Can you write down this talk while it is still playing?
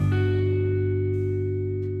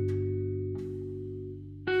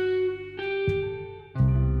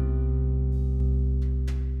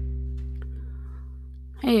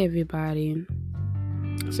Hey everybody.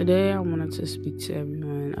 Today I wanted to speak to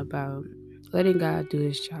everyone about letting God do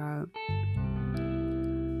his job.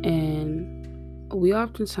 And we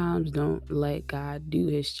oftentimes don't let God do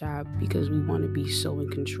his job because we want to be so in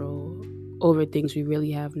control over things we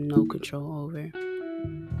really have no control over.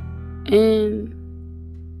 And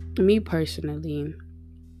me personally,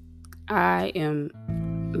 I am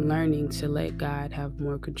learning to let God have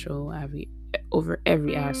more control over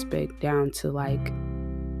every aspect, down to like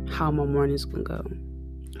how my morning's gonna go,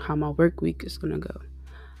 how my work week is gonna go,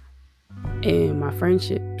 and my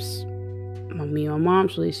friendships, me and my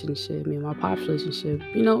mom's relationship, me and my pop's relationship,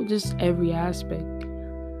 just every aspect.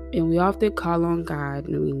 And we often call on God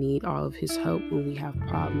and we need all of his help when we have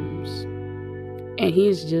problems. And he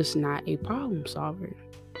is just not a problem solver.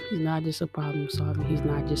 He's not just a problem solver. He's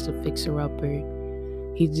not just a fixer upper.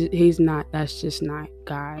 He's not, that's just not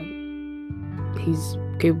God. He's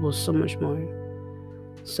capable of so much more.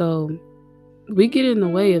 So we get in the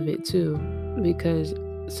way of it too, because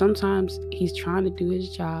sometimes he's trying to do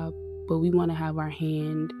his job, but we want to have our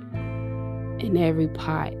hand in every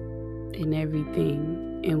pot and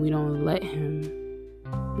everything, and we don't let him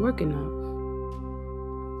work enough.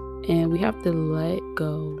 And we have to let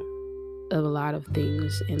go of a lot of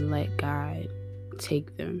things and let God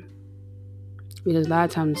take them. Because a lot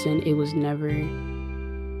of times then it was never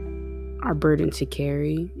our burden to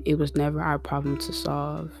carry. It was never our problem to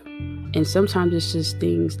solve. And sometimes it's just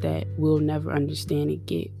things that we'll never understand and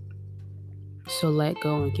get. So let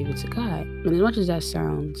go and give it to God. And as much as that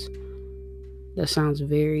sounds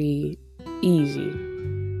very easy.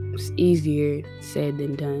 It's easier said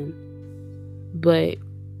than done. But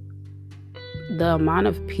the amount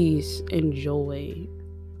of peace and joy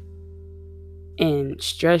and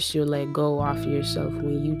stress you'll let go off of yourself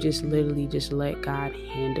when you just literally just let God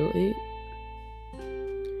handle it,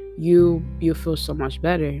 you'll feel so much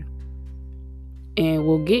better. And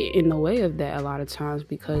we'll get in the way of that a lot of times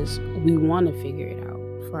because we want to figure it out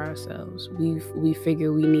for ourselves. We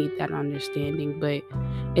figure we need that understanding, but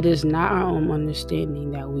it is not our own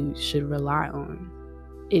understanding that we should rely on.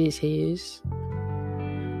 It is his.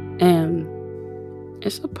 And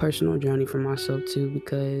it's a personal journey for myself too,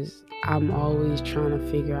 because I'm always trying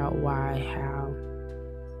to figure out why, how,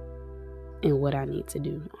 and what I need to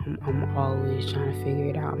do. I'm always trying to figure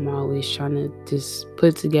it out. I'm always trying to just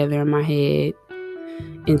put together in my head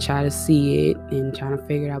and try to see it and trying to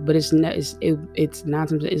figure it out. But it's never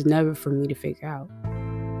for me to figure out.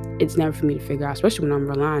 It's never for me to figure out, especially when I'm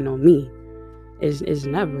relying on me. It's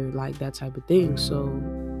never like that type of thing. So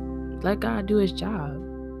let God do his job.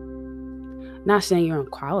 Not saying you're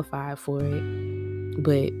unqualified for it,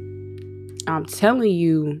 but I'm telling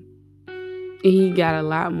you, he got a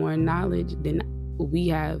lot more knowledge than we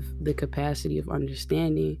have the capacity of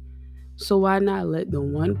understanding. So why not let the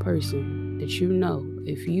one person that you know,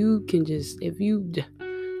 if you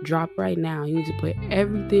drop right now, you need to put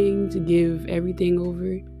everything to give everything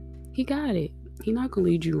over, he got it. He's not going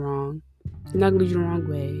to lead you wrong. He's not going to lead you the wrong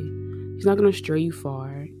way. He's not going to stray you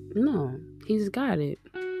far. No, he's got it.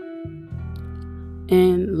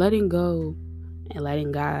 And letting go and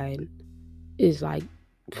letting God is like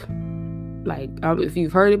if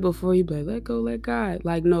you've heard it before, you be like, let go, let God.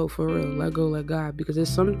 Like, no, for real, let go, let God. Because there's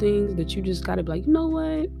some things that you just gotta be like, you know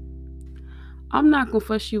what? I'm not gonna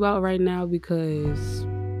fuss you out right now because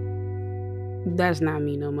that's not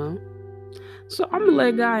me no more. So I'm gonna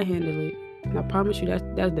let God handle it. And I promise you that's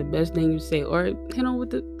the best thing you say. Or you know what?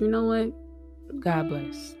 God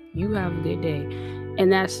bless. You have a good day.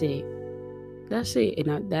 And that's it. That's it.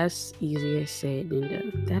 And that's easier said than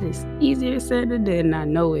done. That is easier said than done, and I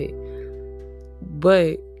know it.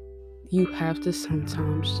 But you have to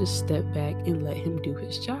sometimes just step back and let him do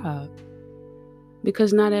his job.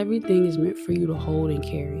 Because not everything is meant for you to hold and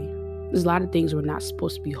carry. There's a lot of things we're not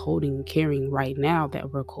supposed to be holding and carrying right now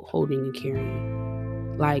that we're holding and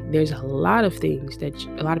carrying. Like, there's a lot of things that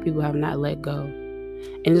a lot of people have not let go.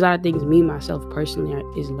 And there's a lot of things me, myself, personally,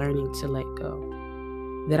 is learning to let go.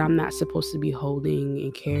 That I'm not supposed to be holding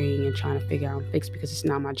and carrying and trying to figure out and fix because it's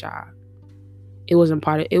not my job. It wasn't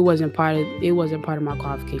part of my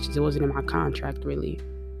qualifications. It wasn't in my contract, really.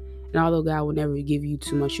 And although God will never give you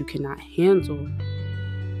too much you cannot handle,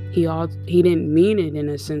 he didn't mean it in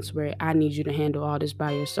a sense where I need you to handle all this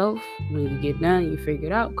by yourself. When you get done, you figure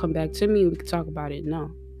it out, come back to me and we can talk about it.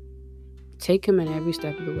 No. Take him in every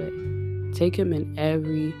step of the way. Take him in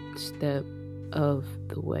every step of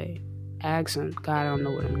the way. Ask him, God, I don't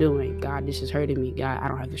know what I'm doing. God, this is hurting me. God, I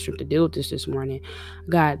don't have the strength to deal with this morning.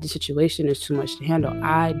 God, this situation is too much to handle.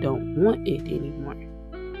 I don't want it anymore.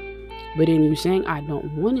 But in you saying, I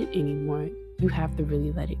don't want it anymore, you have to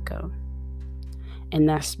really let it go. And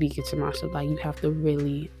that's speaking to myself. Like, you have to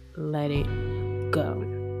really let it go.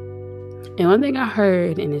 And one thing I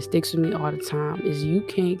heard, and it sticks with me all the time, is you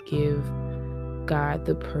can't give God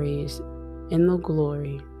the praise and the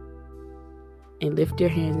glory and lift your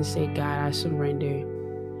hands and say, God, I surrender,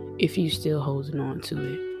 if you still holding on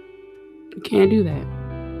to it. You can't do that.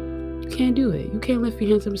 You can't do it. You can't lift your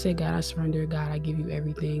hands up and say, God, I surrender. God, I give you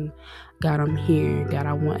everything. God, I'm here. God,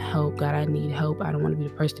 I want help. God, I need help. I don't want to be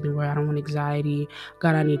the person anymore. I don't want anxiety.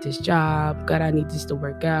 God, I need this job. God, I need this to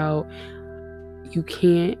work out. You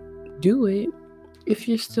can't do it if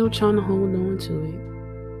you're still trying to hold on to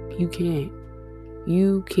it. You can't.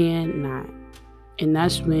 You cannot. And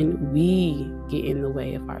that's when we get in the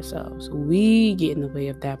way of ourselves. We get in the way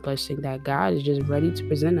of that blessing that God is just ready to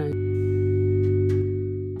present us.